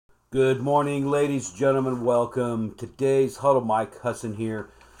Good morning, ladies and gentlemen. Welcome. Today's Huddle. Mike Husson here.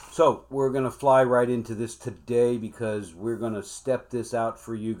 So we're going to fly right into this today because we're going to step this out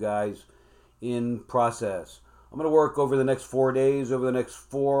for you guys in process. I'm going to work over the next 4 days, over the next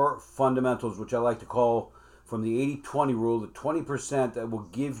 4 fundamentals, which I like to call from the 80-20 rule, the 20% that will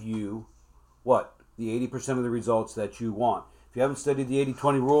give you what? The 80% of the results that you want. If you haven't studied the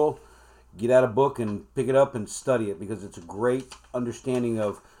 80-20 rule, get out a book and pick it up and study it because it's a great understanding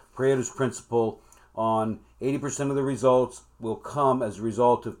of Pareto's principle on 80% of the results will come as a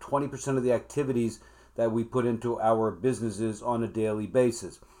result of 20% of the activities that we put into our businesses on a daily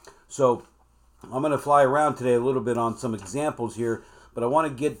basis. So I'm going to fly around today a little bit on some examples here, but I want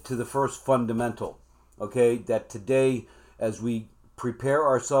to get to the first fundamental, okay, that today as we prepare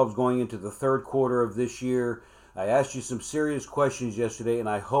ourselves going into the third quarter of this year, I asked you some serious questions yesterday, and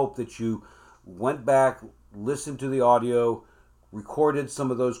I hope that you went back, listened to the audio, recorded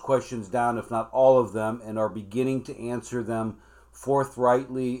some of those questions down, if not all of them, and are beginning to answer them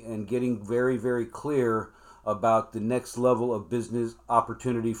forthrightly and getting very, very clear about the next level of business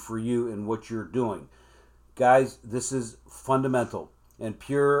opportunity for you and what you're doing. Guys, this is fundamental and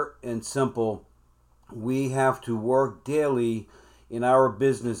pure and simple. We have to work daily in our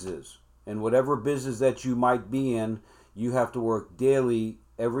businesses. And whatever business that you might be in, you have to work daily,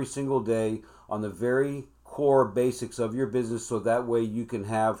 every single day, on the very core basics of your business so that way you can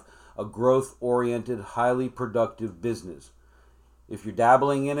have a growth-oriented, highly productive business. If you're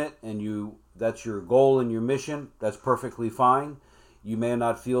dabbling in it and that's your goal and your mission, that's perfectly fine. You may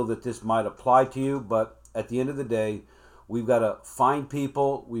not feel that this might apply to you, but at the end of the day, we've got to find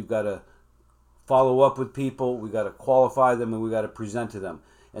people, we've got to follow up with people, we've got to qualify them, and we've got to present to them.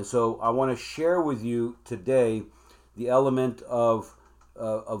 And so I want to share with you today the element of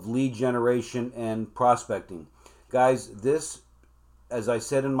lead generation and prospecting. Guys, this, as I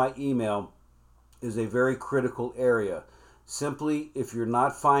said in my email, is a very critical area. Simply, if you're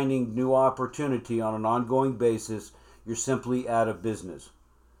not finding new opportunity on an ongoing basis, you're simply out of business.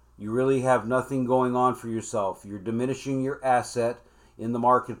 You really have nothing going on for yourself. You're diminishing your asset in the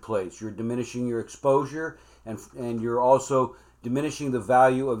marketplace. You're diminishing your exposure, and you're also diminishing the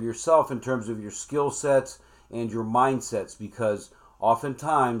value of yourself in terms of your skill sets and your mindsets, because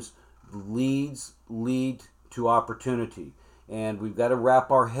oftentimes leads lead to opportunity, and we've got to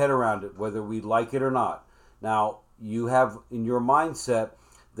wrap our head around it whether we like it or not. Now, you have in your mindset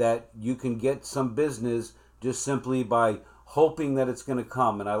that you can get some business just simply by hoping that it's going to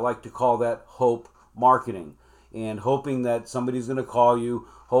come, and I like to call that hope marketing, and hoping that somebody's going to call you,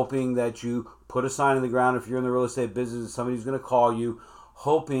 hoping that you put a sign in the ground if you're in the real estate business, somebody's going to call you,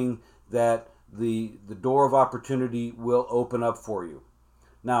 hoping that the door of opportunity will open up for you.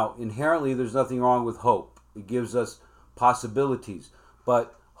 Now, inherently, there's nothing wrong with hope. It gives us possibilities,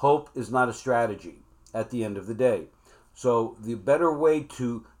 but hope is not a strategy at the end of the day. So the better way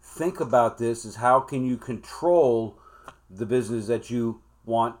to think about this is how can you control the business that you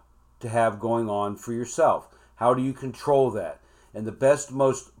want to have going on for yourself? How do you control that? And the best,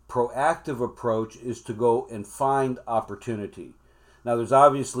 most proactive approach is to go and find opportunity. Now, there's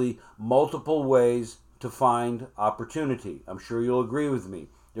obviously multiple ways to find opportunity. I'm sure you'll agree with me.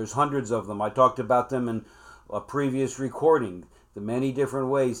 There's hundreds of them. I talked about them in a previous recording, the many different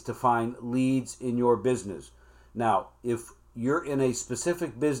ways to find leads in your business. Now, if you're in a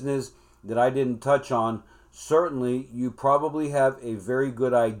specific business that I didn't touch on, certainly you probably have a very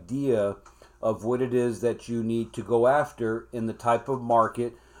good idea of what it is that you need to go after in the type of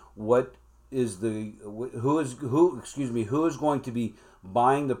market, what is who is going to be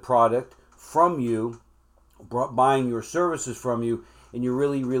buying the product from you, buying your services from you, and you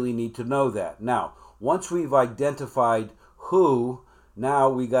really, really need to know that. Now, once we've identified who, now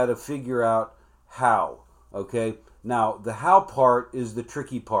we got to figure out how, okay? Now, the how part is the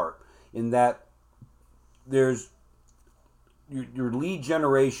tricky part in that there's your lead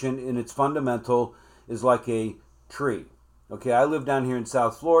generation in its fundamental is like a tree. Okay, I live down here in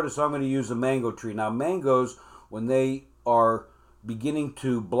South Florida, so I'm going to use a mango tree. Now, mangoes, when they are beginning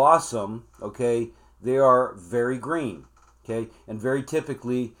to blossom, okay, they are very green, okay, and very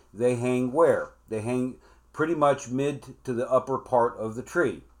typically they hang where? They hang pretty much mid to the upper part of the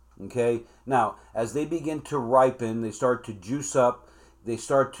tree, okay. Now, as they begin to ripen, they start to juice up, they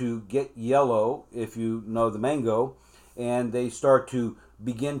start to get yellow, if you know the mango, and they start to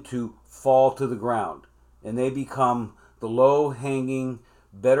begin to fall to the ground, and they become the low-hanging,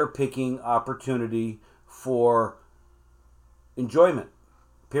 better-picking opportunity for enjoyment,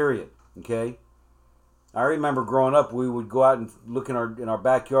 period, okay? I remember growing up, we would go out and look in our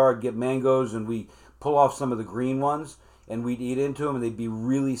backyard, get mangoes, and we pull off some of the green ones, and we'd eat into them, and they'd be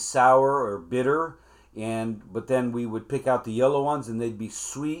really sour or bitter. But then we would pick out the yellow ones, and they'd be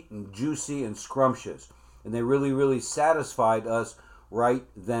sweet and juicy and scrumptious, and they really, really satisfied us right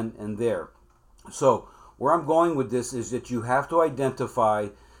then and there. So where I'm going with this is that you have to identify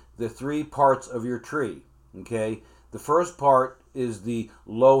the three parts of your tree. Okay, the first part is the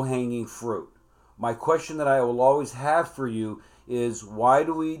low-hanging fruit. My question that I will always have for you is, why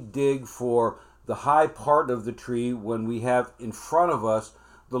do we dig for the high part of the tree when we have in front of us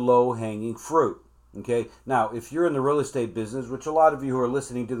the low-hanging fruit? Okay, now if you're in the real estate business, which a lot of you who are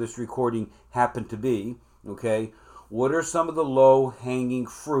listening to this recording happen to be, okay, what are some of the low-hanging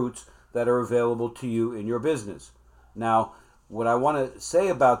fruits that are available to you in your business? Now, what I want to say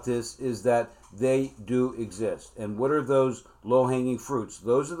about this is that they do exist. And what are those low-hanging fruits?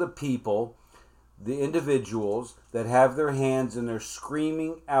 Those are the people, the individuals that have their hands and they're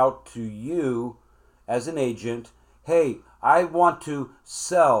screaming out to you as an agent, hey, I want to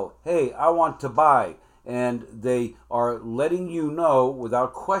sell. Hey, I want to buy. And they are letting you know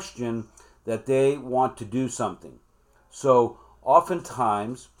without question that they want to do something. So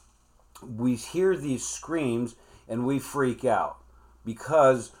oftentimes we hear these screams and we freak out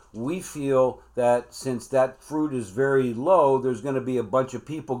because we feel that since that fruit is very low, there's going to be a bunch of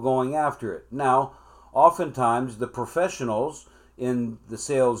people going after it. Now, oftentimes the professionals in the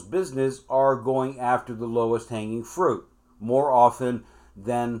sales business are going after the lowest hanging fruit more often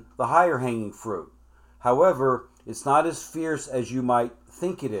than the higher hanging fruit. However, it's not as fierce as you might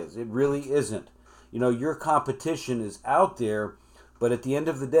think it is. It really isn't. You know, your competition is out there, but at the end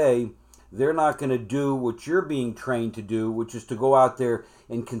of the day, they're not going to do what you're being trained to do, which is to go out there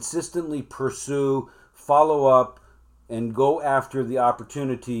and consistently pursue, follow up, and go after the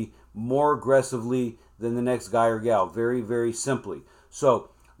opportunity more aggressively than the next guy or gal. Very, very simply. So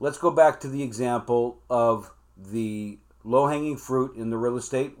let's go back to the example of the low-hanging fruit in the real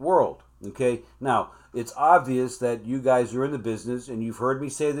estate world. Okay, now it's obvious that you guys are in the business, and you've heard me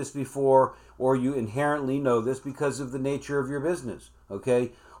say this before, or you inherently know this because of the nature of your business.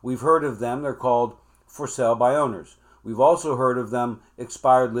 Okay, we've heard of them. They're called for sale by owners. We've also heard of them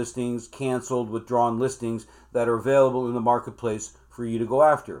expired listings, canceled, withdrawn listings that are available in the marketplace for you to go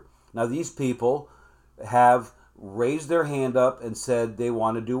after. Now, these people have raised their hand up and said they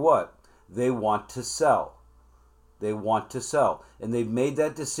want to do what? They want to sell. They want to sell. And they've made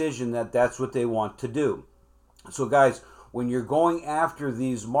that decision that that's what they want to do. So guys, when you're going after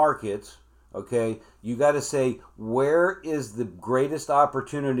these markets, okay, you got to say, where is the greatest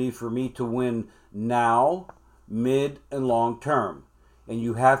opportunity for me to win now, mid, and long term? And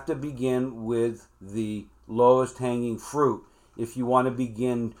you have to begin with the lowest hanging fruit if you want to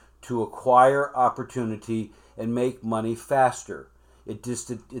begin to acquire opportunity and make money faster. It's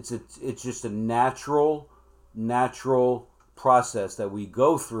just a natural process that we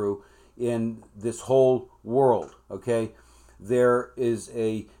go through in this whole world. Okay, there is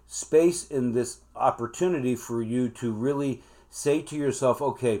a space in this opportunity for you to really say to yourself,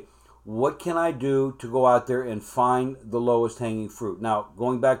 okay, what can I do to go out there and find the lowest hanging fruit? Now,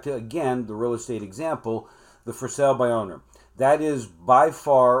 going back to, again, the real estate example, the for sale by owner. That is by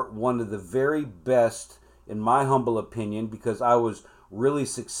far one of the very best, in my humble opinion, because I was really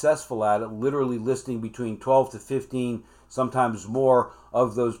successful at it, literally listing between 12 to 15, sometimes more,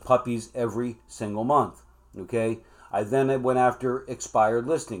 of those puppies every single month. Okay, I then went after expired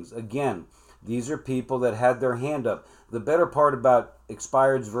listings. Again, these are people that had their hand up. The better part about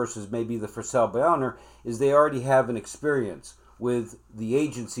expireds versus maybe the for sale by owner is they already have an experience with the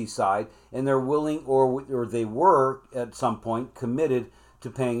agency side, and they're willing, or they were at some point committed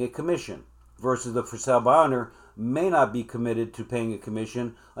to paying a commission, versus the for sale by owner may not be committed to paying a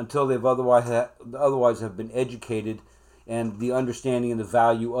commission until they've otherwise have been educated and the understanding and the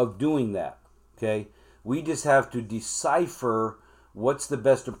value of doing that. Okay, we just have to decipher what's the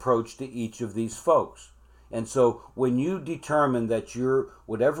best approach to each of these folks. And so when you determine that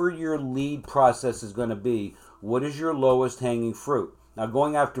whatever your lead process is going to be, what is your lowest hanging fruit? Now,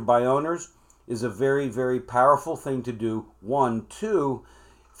 going after by owners is a very, very powerful thing to do. One, two,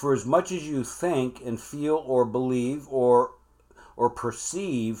 for as much as you think and feel or believe or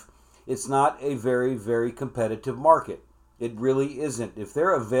perceive, it's not a very, very competitive market. It really isn't. If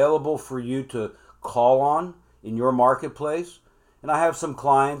they're available for you to call on in your marketplace, and I have some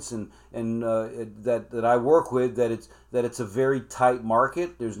clients and that I work with that it's a very tight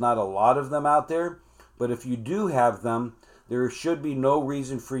market. There's not a lot of them out there, but if you do have them, there should be no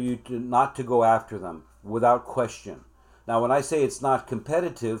reason for you to not to go after them without question. Now, when I say it's not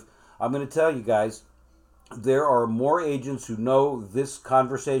competitive, I'm going to tell you guys, there are more agents who know this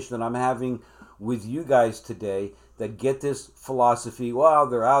conversation that I'm having with you guys today that get this philosophy. Well,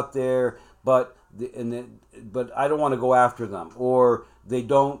 they're out there, but I don't want to go after them, or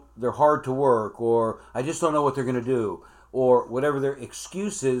they're hard to work, or I just don't know what they're going to do, or whatever their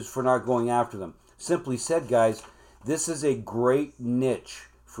excuse is for not going after them. Simply said, guys, this is a great niche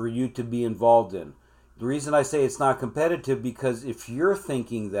for you to be involved in. The reason I say it's not competitive, because if you're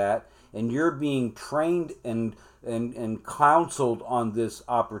thinking that and you're being trained and counseled on this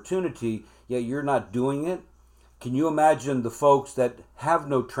opportunity, yet you're not doing it, can you imagine the folks that have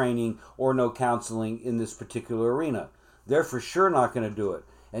no training or no counseling in this particular arena? They're for sure not going to do it.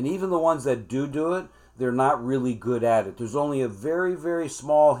 And even the ones that do it, they're not really good at it. There's only a very, very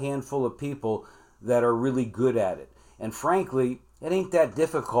small handful of people that are really good at it. And frankly, it ain't that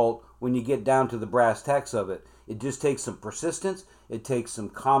difficult when you get down to the brass tacks of it. It just takes some persistence. It takes some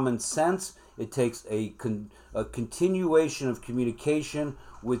common sense. It takes a continuation of communication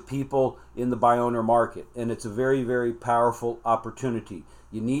with people in the buy owner market. And it's a very, very powerful opportunity.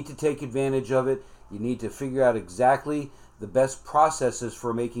 You need to take advantage of it. You need to figure out exactly the best processes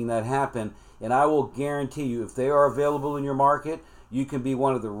for making that happen. And I will guarantee you, if they are available in your market, you can be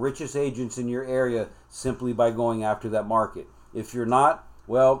one of the richest agents in your area simply by going after that market. If you're not,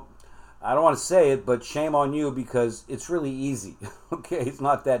 well, I don't want to say it, but shame on you, because it's really easy. Okay, it's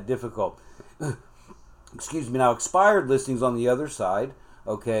not that difficult. Excuse me. Now, expired listings on the other side,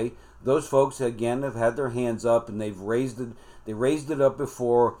 okay, those folks, again, have had their hands up and they've raised it up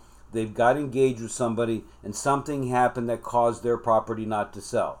before. They've got engaged with somebody and something happened that caused their property not to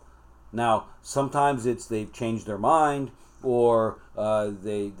sell. Now, sometimes it's they've changed their mind, or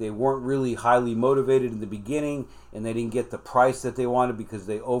they weren't really highly motivated in the beginning and they didn't get the price that they wanted because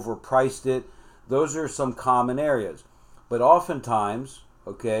they overpriced it. Those are some common areas. But oftentimes,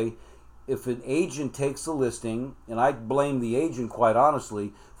 okay, if an agent takes a listing, and I blame the agent quite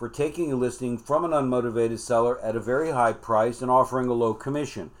honestly for taking a listing from an unmotivated seller at a very high price and offering a low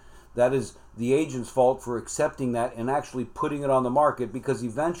commission. That is the agent's fault for accepting that and actually putting it on the market, because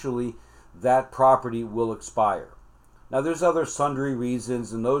eventually that property will expire. Now, there's other sundry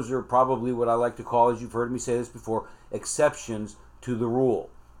reasons, and those are probably what I like to call, as you've heard me say this before, exceptions to the rule.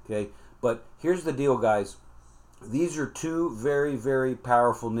 Okay, but here's the deal, guys. These are two very, very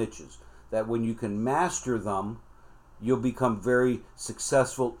powerful niches that when you can master them, you'll become very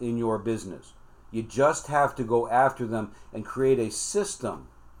successful in your business. You just have to go after them and create a system,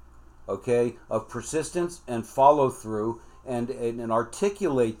 okay, of persistence and follow through, and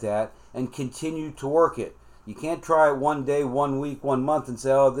articulate that and continue to work it. You can't try it one day, 1 week, 1 month and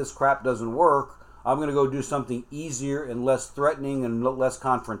say, oh, this crap doesn't work. I'm going to go do something easier and less threatening and less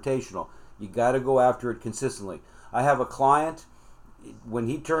confrontational. You got to go after it consistently. I have a client, when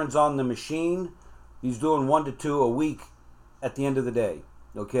he turns on the machine, he's doing 1 to 2 a week at the end of the day,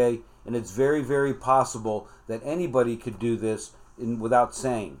 okay? And it's very, very possible that anybody could do this without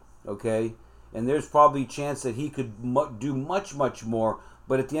saying, okay? And there's probably a chance that he could do much, much more.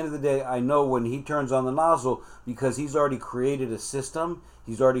 But at the end of the day, I know when he turns on the nozzle, because he's already created a system,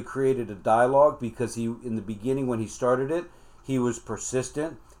 he's already created a dialogue, because in the beginning when he started it, he was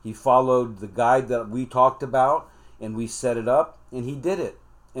persistent. He followed the guide that we talked about, and we set it up, and he did it.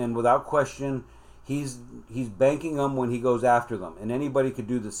 And without question, he's banking them when he goes after them. And anybody could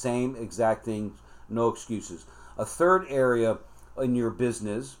do the same exact thing, no excuses. A third area in your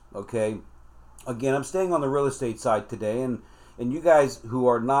business, okay, again, I'm staying on the real estate side today, and you guys who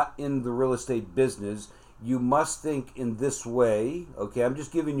are not in the real estate business, you must think in this way, okay? I'm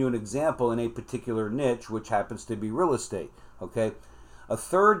just giving you an example in a particular niche, which happens to be real estate, okay? A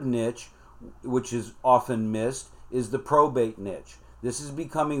third niche, which is often missed, is the probate niche. This is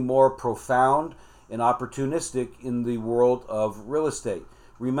becoming more profound and opportunistic in the world of real estate.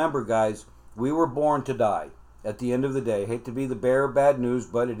 Remember, guys, we were born to die. At the end of the day, I hate to be the bearer of bad news,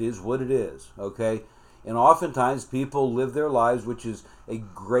 but it is what it is, okay? And oftentimes people live their lives, which is a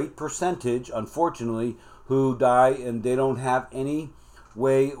great percentage, unfortunately, who die and they don't have any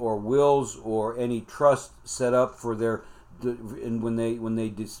way or wills or any trust set up for their in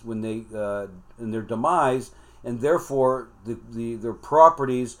their demise, and therefore their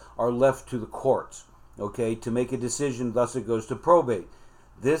properties are left to the courts, okay, to make a decision. Thus, it goes to probate.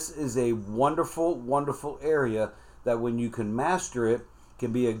 This is a wonderful, wonderful area that when you can master it,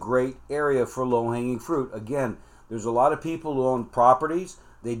 can be a great area for low-hanging fruit. Again, there's a lot of people who own properties.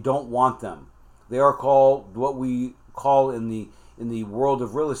 They don't want them. They are called what we call in the world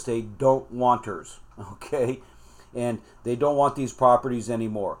of real estate don't wanters, okay? And they don't want these properties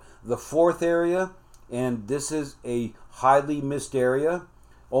anymore. The fourth area, and this is a highly missed area,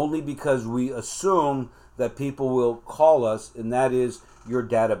 only because we assume that people will call us, and that is your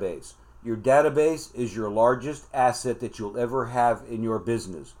database. Your database is your largest asset that you'll ever have in your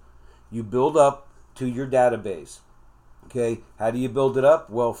business. You build up to your database. Okay, how do you build it up?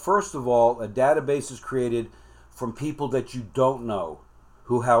 Well, first of all, a database is created from people that you don't know,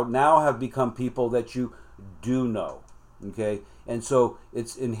 who now have become people that you do know. Okay, and so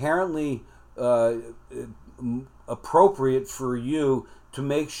it's inherently appropriate for you to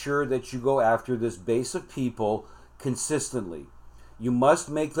make sure that you go after this base of people consistently. You must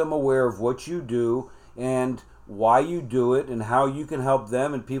make them aware of what you do and why you do it and how you can help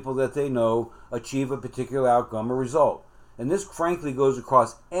them and people that they know achieve a particular outcome or result. And this frankly goes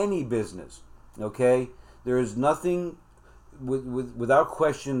across any business. Okay? There is nothing without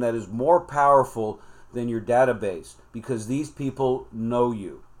question that is more powerful than your database, because these people know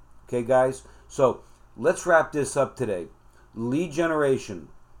you. Okay, guys? So let's wrap this up today. Lead generation,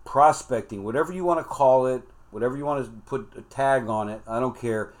 prospecting, whatever you want to call it, whatever you want to put a tag on it, I don't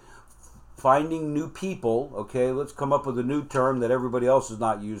care. Finding new people, okay? Let's come up with a new term that everybody else is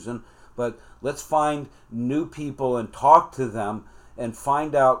not using, but let's find new people and talk to them and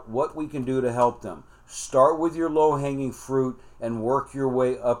find out what we can do to help them. Start with your low-hanging fruit and work your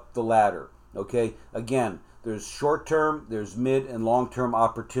way up the ladder, okay? Again, there's short-term, there's mid, and long-term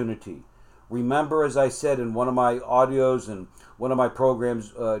opportunity. Remember, as I said in one of my audios and one of my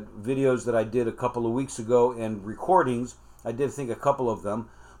programs, videos that I did a couple of weeks ago, and recordings, I did think a couple of them,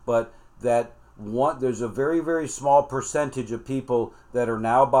 but that there's a very, very small percentage of people that are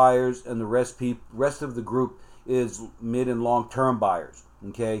now buyers, and the rest of the group is mid and long-term buyers,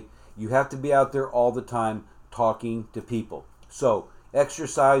 okay? You have to be out there all the time talking to people. So,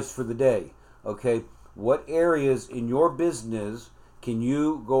 exercise for the day, okay? What areas in your business can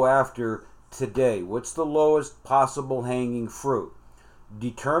you go after today? What's the lowest possible hanging fruit?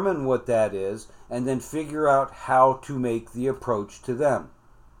 Determine what that is, and then figure out how to make the approach to them.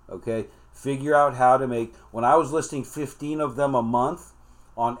 Okay? Figure out how to make. When I was listing 15 of them a month,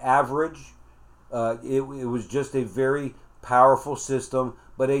 on average, it was just a very powerful system,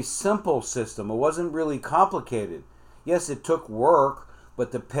 but a simple system. It wasn't really complicated. Yes, it took work,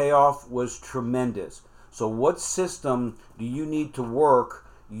 but the payoff was tremendous. So what system do you need to work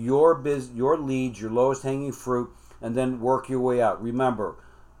your leads, your lowest hanging fruit, and then work your way out? Remember,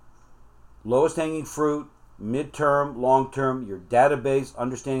 lowest hanging fruit, midterm, long-term, your database,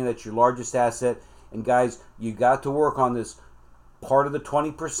 understanding that's your largest asset. And guys, you got to work on this part of the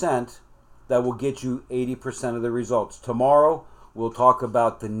 20% that will get you 80% of the results. Tomorrow, we'll talk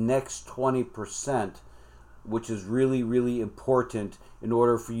about the next 20%, which is really, really important in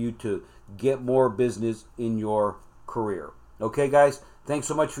order for you to get more business in your career. Okay, guys? Thanks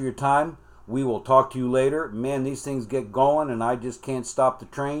so much for your time. We will talk to you later. Man, these things get going, and I just can't stop the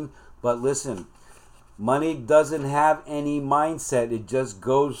train. But listen, money doesn't have any mindset. It just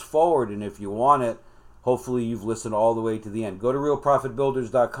goes forward. And if you want it, hopefully you've listened all the way to the end. Go to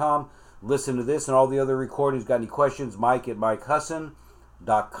realprofitbuilders.com. Listen to this and all the other recordings. Got any questions?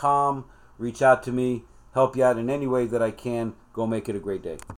 Mike@MikeHusson.com. Reach out to me. Help you out in any way that I can. Go make it a great day.